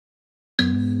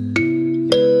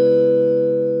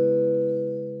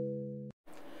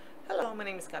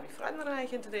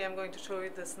Reich, and today I'm going to show you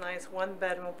this nice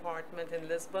one-bedroom apartment in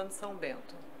Lisbon, São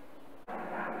Bento.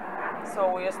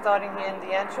 So we are starting here in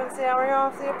the entrance area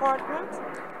of the apartment.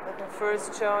 Let me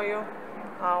first show you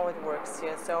how it works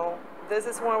here. So this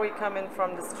is where we come in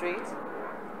from the street,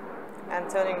 and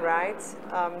turning right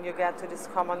you get to this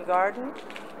common garden,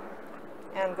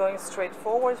 and going straight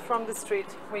forward from the street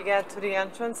we get to the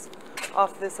entrance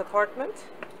of this apartment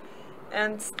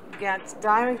and get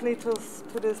directly to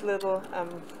this little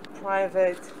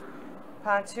private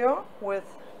patio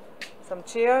with some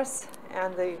chairs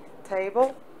and a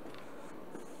table.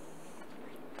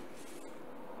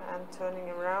 And turning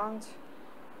around,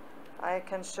 I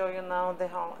can show you now the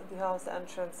house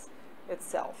entrance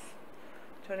itself.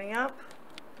 Turning up,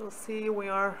 you'll see we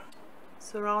are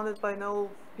surrounded by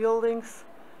no buildings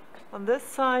on this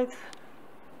side,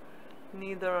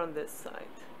 neither on this side.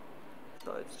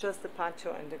 So it's just the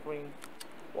patio and the green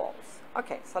walls.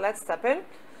 Okay, so let's step in.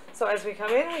 So as we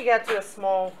come in, we get to a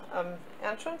small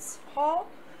entrance hall,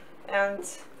 and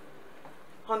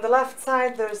on the left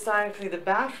side there's directly the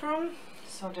bathroom.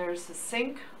 So there's a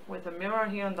sink with a mirror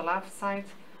here on the left side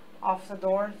of the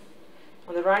door.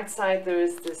 On the right side there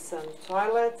is this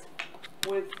toilet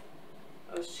with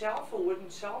a shelf, a wooden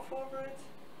shelf over it,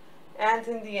 and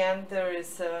in the end there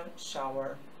is a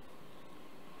shower.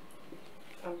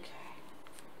 Okay.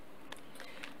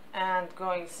 And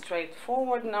going straight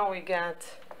forward, now we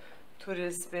get to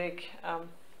this big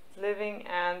living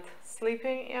and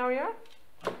sleeping area.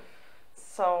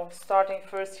 So starting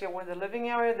first here with the living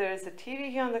area, there is a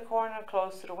TV here in the corner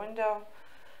close to the window.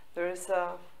 There is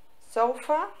a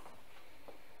sofa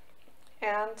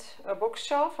and a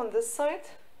bookshelf on this side.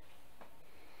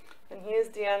 And here's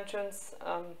the entrance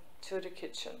to the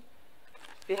kitchen.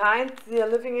 Behind the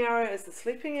living area is the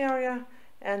sleeping area,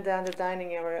 and then the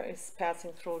dining area is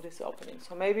passing through this opening.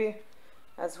 So maybe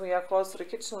as we are close to the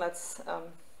kitchen, let's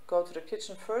go to the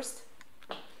kitchen first.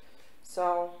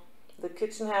 So the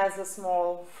kitchen has a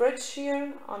small fridge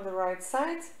here on the right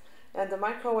side and the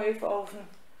microwave oven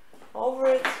over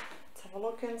it. Let's have a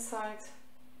look inside.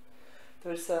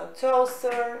 There's a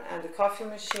toaster and a coffee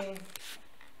machine.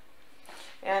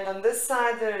 And on this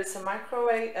side there is a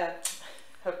microwave,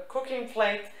 a cooking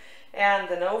plate and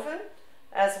an oven,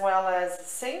 as well as a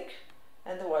sink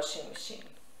and the washing machine.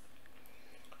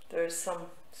 There's some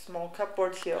small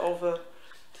cupboard here over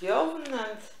the oven,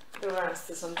 and the rest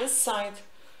is on this side.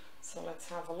 So let's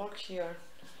have a look here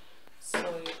so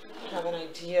you have an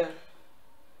idea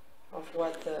of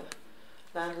what the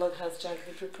landlord has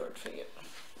gently prepared for you.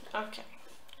 Okay,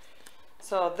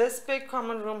 so this big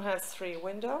common room has 3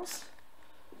 windows,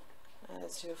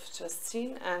 as you've just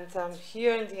seen, and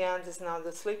here in the end is now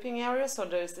the sleeping area. So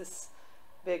there's this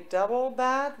big double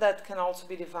bed that can also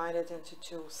be divided into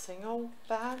 2 single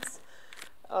beds,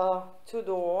 2-door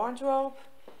wardrobe,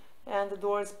 and the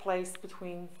door is placed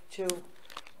between 2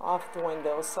 of the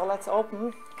windows. So let's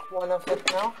open one of it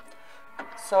now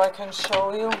so I can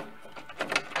show you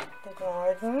the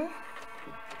garden.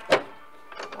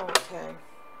 Okay,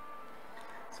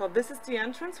 so this is the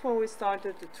entrance where we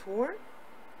started the tour,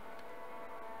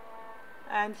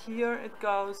 and here it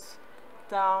goes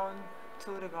down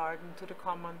to the garden, to the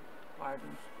common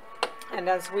garden. And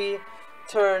as we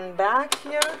turn back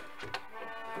here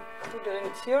to the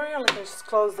interior, let me just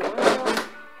close the window,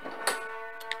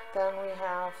 then we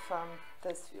have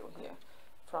this view here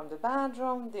from the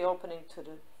bedroom, the opening to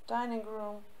the dining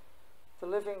room, the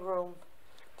living room,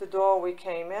 the door we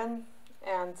came in,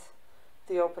 and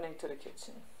the opening to the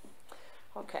kitchen.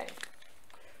 Okay,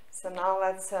 so now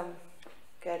let's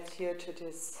get here to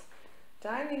this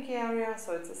dining area.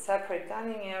 So it's a separate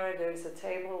dining area. There is a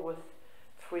table with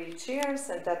 3 chairs,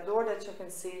 and that door that you can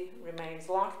see remains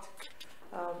locked.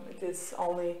 It is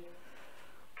only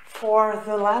for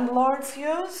the landlord's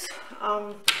use.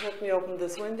 Let me open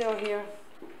this window here.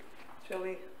 It's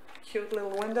really cute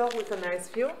little window with a nice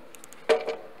view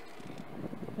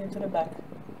into the back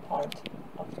part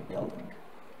of the building.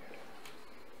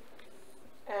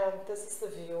 And this is the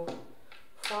view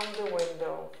from the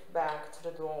window back to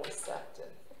the door we stepped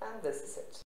in, and this is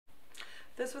it.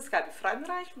 This was Cosy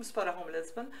from Spotahome,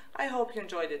 Lisbon. I hope you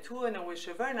enjoyed the tour, and I wish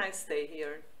you a very nice stay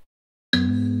here.